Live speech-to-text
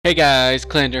Hey guys,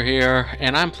 Clandor here,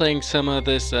 and I'm playing some of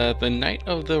this, the Night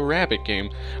of the Rabbit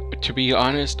game. To be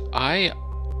honest, I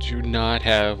do not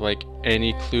have,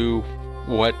 any clue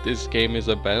what this game is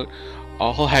about.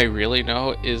 All I really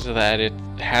know is that it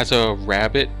has a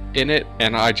rabbit in it,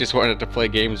 and I just wanted to play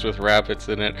games with rabbits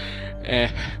in it.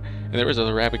 And there was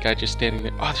a rabbit guy just standing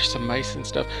there. Oh, there's some mice and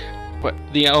stuff. But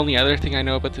the only other thing I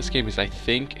know about this game is I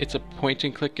think it's a point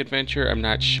and click adventure. I'm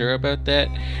not sure about that.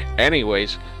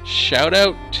 Anyways, shout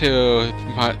out to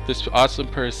this awesome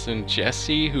person,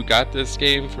 Jesse, who got this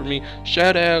game for me.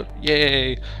 Shout out,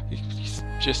 yay!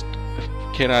 Just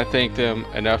cannot thank them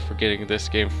enough for getting this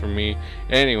game for me.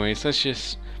 Anyways, let's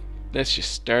just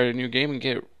start a new game and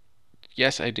get.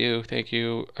 Yes, I do. Thank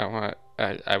you. I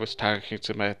was talking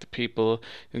to the people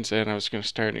and said I was going to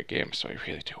start a new game, so I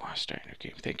really do want to start a new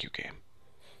game. Thank you, game.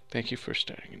 Thank you for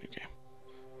starting a new game.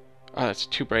 Oh, that's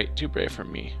too bright for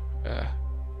me.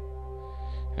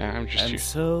 I'm just And too.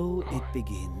 so Oh, it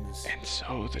begins. and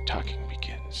so the talking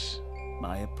begins.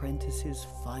 My apprentice's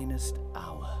finest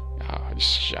hour. Oh,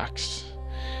 shucks.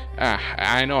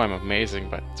 I know I'm amazing,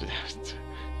 but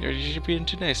you're being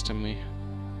too nice to me.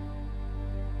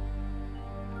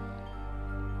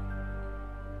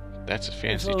 That's a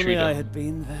fancy If only tree. I had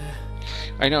been there.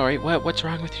 I know, right? What's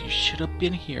wrong with you? You should have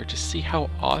been here to see how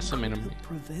awesome and Could have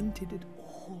prevented it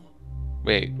all.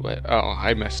 Wait, what? Oh,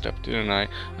 I messed up, didn't I?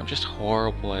 I'm just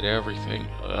horrible at everything.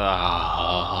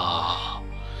 Ugh.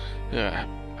 Yeah,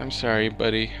 I'm sorry,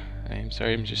 buddy. I'm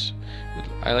sorry.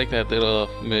 I like that little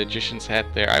magician's hat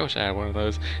there. I wish I had one of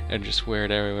those and just wear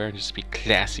it everywhere and just be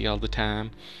classy all the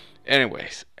time.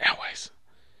 Anyways.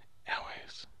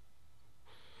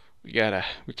 We gotta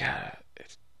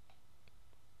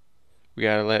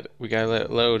let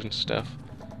it load and stuff.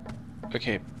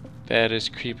 Okay, that is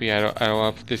creepy. I don't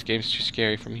want. This game's too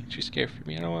scary for me. I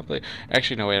don't want to play.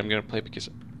 Actually, no, wait. I'm gonna play because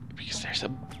there's a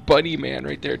bunny man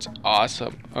right there. It's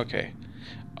awesome. Okay,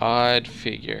 odd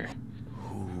figure.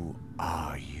 Who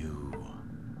are you?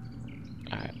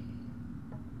 Uh,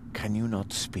 Can you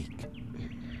not speak?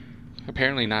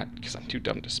 Apparently not, because I'm too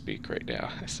dumb to speak right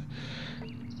now.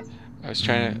 I was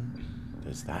trying to.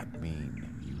 Does that mean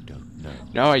you don't know?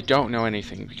 No, I don't know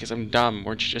anything because I'm dumb.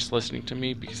 Weren't you just listening to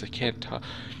me? Because I can't talk.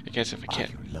 I guess if I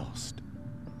can't. Are you lost?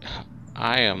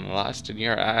 I am lost in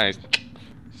your eyes.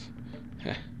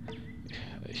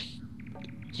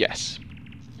 Yes.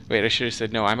 Wait, I should have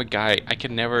said no. I'm a guy. I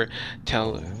can never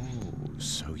tell. Oh,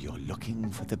 so you're looking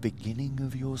for the beginning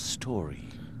of your story.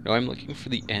 No, I'm looking for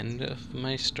the end of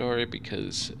my story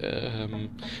because I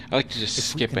like to just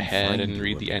If we skip can ahead find and you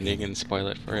read a the ending beginning, and spoil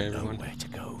it for we'll know everyone. where to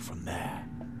go from there.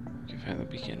 You find the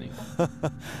beginning.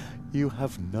 You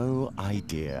have no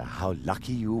idea how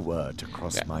lucky you were to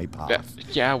cross my path.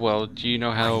 Yeah, well, do you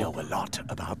know how... I know a lot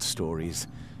about stories.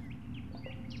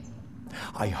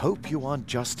 I hope you aren't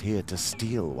just here to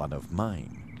steal one of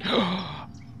mine.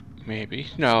 Maybe.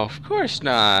 No, of course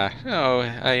not. No,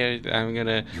 I'm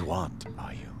gonna... You aren't,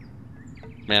 are you?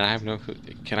 Man, I have no clue.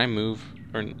 Can I move?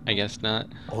 Or I guess not.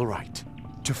 All right.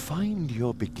 To find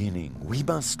your beginning, we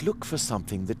must look for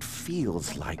something that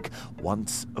feels like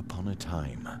once upon a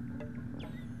time.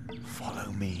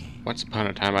 Follow me. Once upon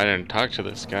a time, I didn't talk to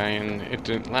this guy, and it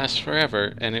didn't last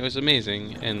forever, and it was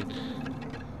amazing, and...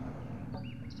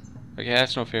 Okay,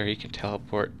 that's no fair. He can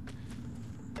teleport.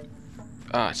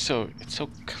 It's so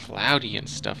cloudy and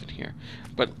stuff in here.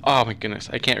 But, oh my goodness,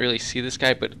 I can't really see this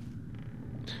guy, but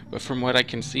from what I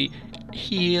can see,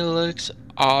 he looks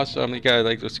awesome. He got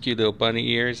like those cute little bunny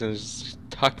ears and his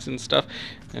tucks and stuff.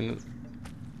 And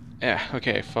yeah,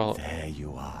 okay, follow. There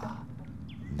you are.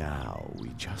 Now we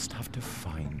just have to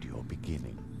find your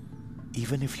beginning.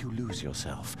 Even if you lose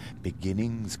yourself,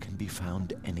 beginnings can be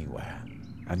found anywhere.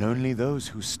 And only those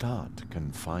who start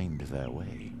can find their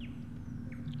way.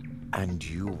 And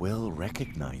you will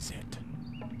recognize it.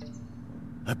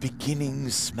 A beginning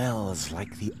smells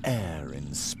like the air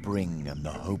in spring and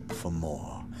the hope for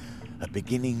more. A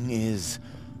beginning is...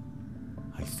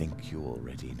 I think you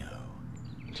already know.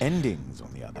 Endings,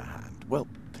 on the other hand, well,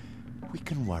 we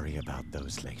can worry about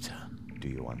those later. Do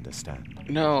you understand?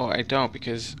 No, I don't,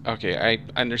 because, okay, I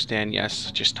understand, yes,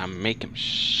 just to make him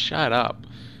shut up.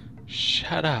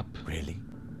 Shut up. Really?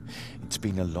 It's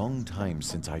been a long time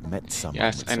since I'd met someone.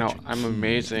 Yes, with I know, such a I'm keen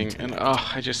amazing, and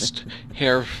intellect. I just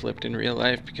hair flipped in real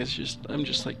life because I'm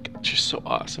just so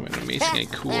awesome and amazing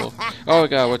and cool. Oh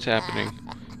god, what's happening?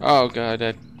 Oh god,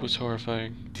 that was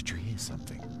horrifying. Did you hear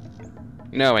something?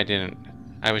 No, I didn't.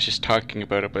 I was just talking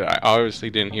about it, but I obviously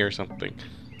didn't hear something.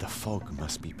 The fog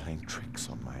must be playing tricks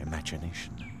on my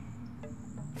imagination.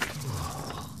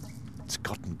 It's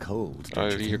gotten cold, Oh,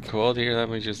 don't you you're think? cold here? Let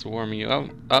me just warm you up.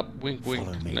 Up, wink, Follow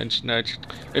wink, me. nudge, nudge.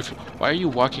 Why are you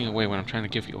walking away when I'm trying to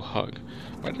give you a hug?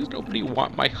 Why does nobody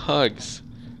want my hugs?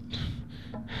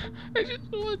 I just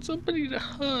want somebody to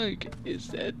hug. Is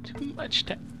that too much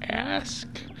to ask?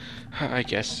 I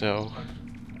guess so.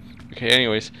 Okay,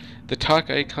 anyways, the talk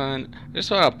icon, I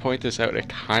just want to point this out, it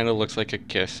kind of looks like a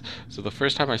kiss. So the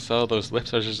first time I saw those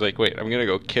lips, I was just like, wait, I'm gonna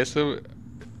go kiss him?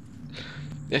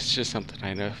 It's just something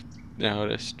I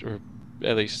noticed, or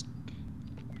at least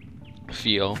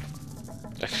feel.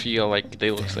 I feel like they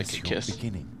looks like There's a your kiss.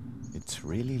 beginning. It's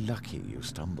really lucky you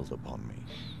stumbled upon me.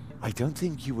 I don't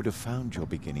think you would have found your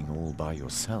beginning all by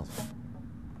yourself.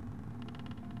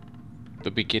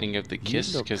 The beginning of the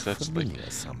kiss, look because that's like familiar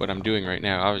what I'm somehow. doing right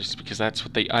now, obviously, because that's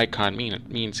what the icon means. It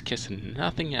means kiss and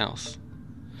nothing else.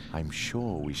 I'm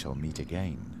sure we shall meet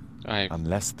again. I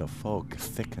Unless the fog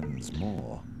thickens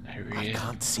more. I really,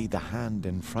 can't see the hand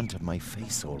in front of my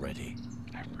face already.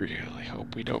 I really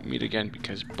hope we don't meet again,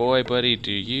 because boy, buddy,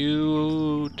 do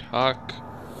you talk.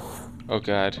 Oh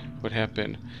God, what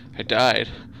happened? I died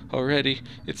already.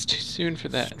 It's too soon for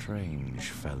that. Strange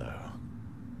fellow.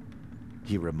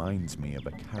 He reminds me of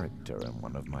a character in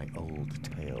one of my old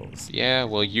tales. Yeah,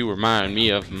 well, you remind me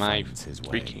of He my finds his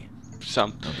way. freaking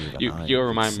Not even you I you could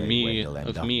remind say me where he'll end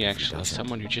of up me if he actually, doesn't,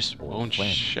 someone who just or won't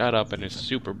when, shut up and is even.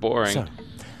 super boring, So,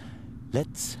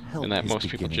 let's help and that his most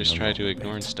people beginning just try to along a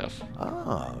ignore and bit. stuff.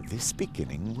 Ah, this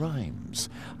beginning rhymes.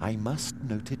 I must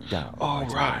note it down. Oh,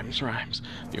 right away. rhymes.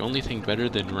 The only thing better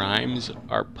than rhymes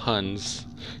are puns.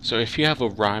 So if you have a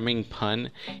rhyming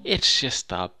pun, it's just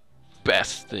the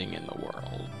best thing in the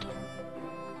world.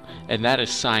 And that is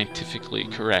scientifically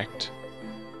correct.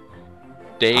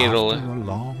 After Daedal. a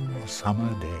long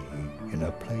summer day in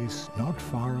a place not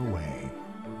far away,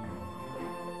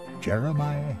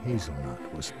 Jeremiah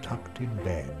Hazelnut was tucked in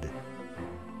bed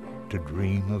to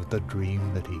dream of the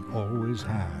dream that he always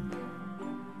had.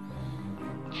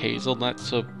 Hazelnuts,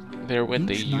 so they're what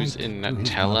they Each use night in to his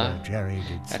Nutella. mother, Jerry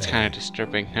did That's say, kind of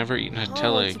disturbing. Never eat I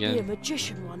Nutella want to be a again.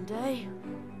 magician one day.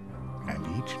 and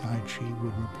each night she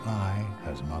would reply,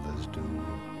 as mothers do,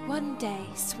 One day,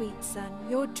 sweet son,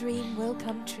 your dream will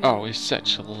come true. Oh, it's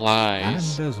such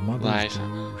lies. and as mothers Lies.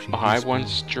 do, she Oh, I whispered,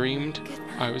 once dreamed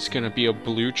I was gonna be a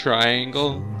blue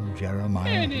triangle, soon Jeremiah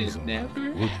and it Hazelnut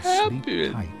never would happened.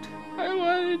 sleep tight. I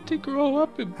wanted to grow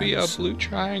up and be And a blue soon,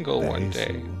 triangle very one day.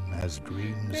 soon, as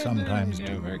dreams And sometimes I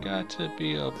do, never got to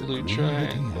be a the blue dream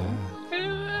that he triangle. had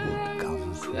And would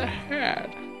come true. I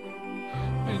had.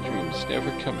 My dreams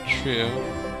never come true.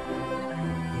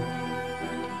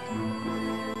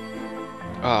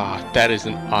 Ah, that is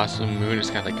an awesome moon.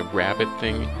 It's got like a rabbit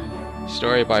thing.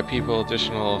 Story by people,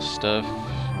 additional stuff.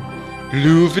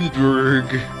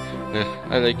 Löwenberg.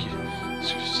 I like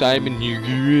Simon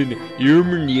Nguyen,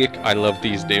 Yermaniak. I love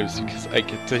these names because I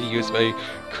get to use my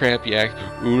crappy act.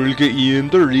 Olga Ian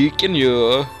the Riken.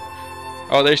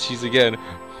 Oh, there she's again.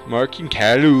 Markin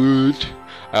Calwood.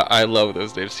 I love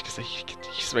those names because I get to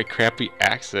use my crappy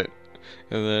accent.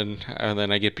 And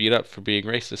then I get beat up for being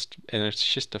racist, and it's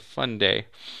just a fun day.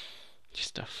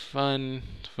 Just a fun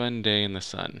day in the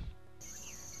sun.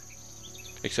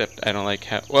 Except I don't like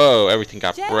how. Whoa! Everything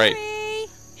got bright. Jerry!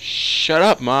 Shut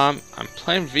up, Mom. I'm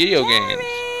playing video games.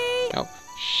 Jerry! No.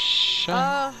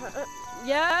 Shut.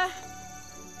 Yeah?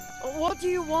 What do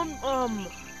you want,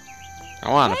 I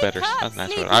want a Wake better up, son.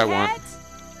 That's what I want. sleepyhead!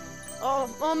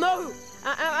 Oh no!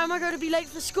 Am I going to be late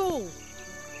for school?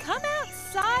 Come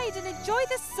outside and enjoy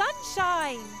the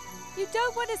sunshine. You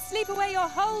don't want to sleep away your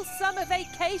whole summer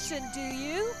vacation, do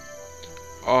you?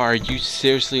 Are you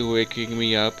seriously waking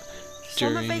me up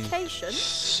Summer during vacation?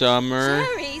 summer?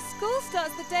 Jerry, school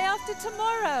starts the day after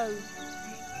tomorrow.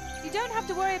 You don't have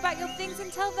to worry about your things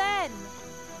until then.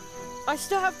 I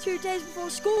still have 2 days before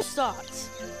school starts.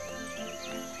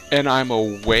 And I'm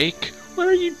awake? What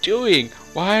are you doing?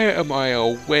 Why am I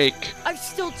awake? I've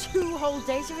still 2 whole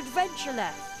days of adventure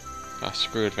left. Oh,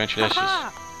 screw adventure. That's Haha!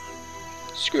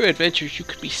 just... Screw adventures. You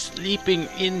could be sleeping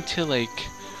into like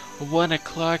 1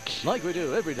 o'clock. Like we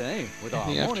do every day with our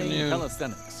In the morning afternoon.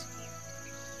 calisthenics.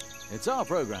 It's our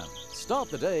program. Start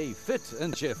the day fit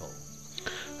and cheerful.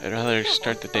 I'd rather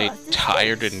start the day Oh, this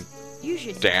tired is- and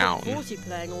Usually it's down. 40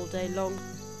 playing all day long.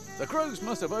 The crows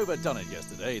must have overdone it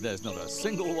yesterday. There's not a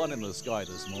single one in the sky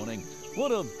this morning.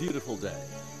 What a beautiful day.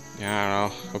 yeah, I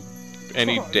don't know.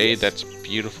 Any Oh, day yes. that's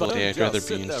beautiful But day, don't I'd rather just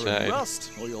be sit there and inside.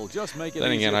 rust, or you'll just make it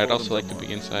Then again, easier I'd for also them like to tomorrow.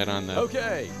 be inside on the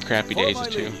Okay. crappy follow days my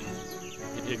too.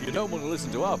 lead. If you don't want to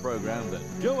listen to our program, then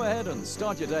go ahead and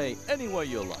start your day any way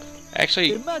you like.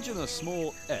 Actually, Imagine a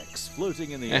small X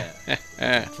floating in the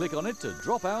air. Click on it to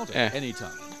drop out Eh. at any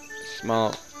time.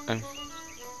 small.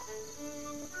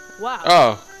 Wow.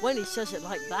 Oh, When he says it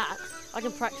like that, I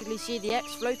can practically see the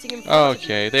X floating in front of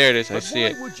okay, there it is. I But see why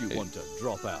it. would you want to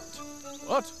drop out?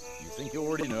 What? You think you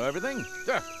already know everything?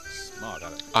 Smart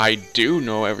Alex. I do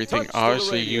know everything. Touch the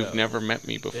Obviously, radio. you've never met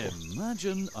me before.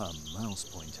 Imagine a mouse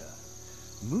pointer.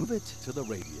 Move it to the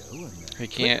radio and then I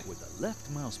click can't. with the left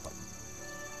mouse button.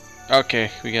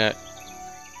 Okay, we got.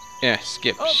 Yeah,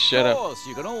 skip. Shut Of up. course,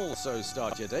 you can also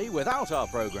start your day without our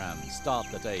program. Start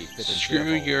the day fit and Screw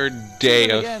cheerful. your day Tune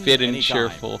in of again fit and anytime.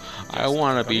 cheerful. I Just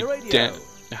want click to on be your radio. dead.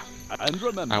 And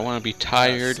remember, I want to be a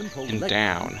tired simple and leg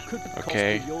down. could cost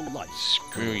Okay? you your life.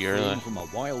 Screw Or your freedom life. from a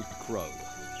wild crow.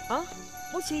 Huh?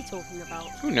 What's he talking about?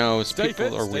 Who knows? Stay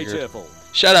People fit, are stay weird. cheerful.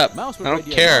 Shut up! Mouse I with don't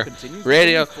radio care. now continues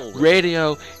Radio, moving forward.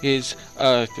 radio is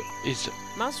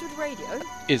Mousewood Radio?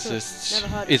 is Never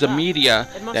heard of is a that. media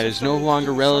It must that have is no something to longer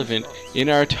do with relevant sunspots. in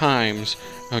our times.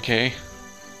 Okay,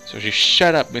 so just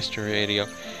shut up, Mr. Radio.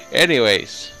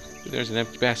 Anyways, there's an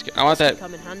empty basket. I want This could that.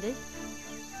 come in handy.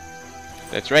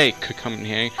 That's right. Could come in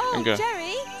handy. Oh, I'm gonna.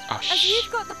 Jerry, Oh as shh.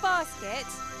 you've got the basket,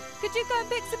 could you go and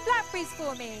pick some blackberries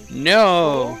for me?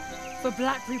 No. For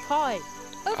blackberry pie.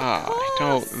 Of Ah, I course.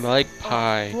 don't like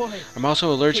pie. Oh, boy. I'm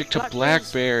also allergic Pick to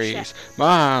blackberries? blackberries.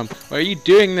 Mom, why are you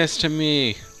doing this to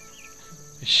me?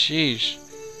 Sheesh.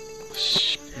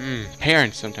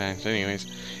 Parents sometimes. Anyways,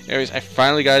 I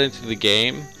finally got into the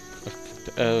game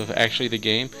of actually the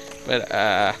game, but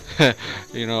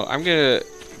you know, I'm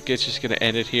just gonna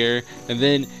end it here, and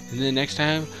then next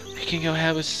time we can go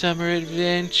have a summer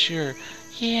adventure.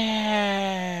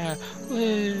 Yeah,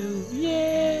 woo,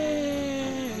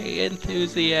 yay,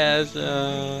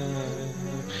 enthusiasm.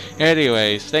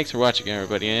 Anyways, thanks for watching,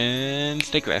 everybody, and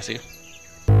stay classy.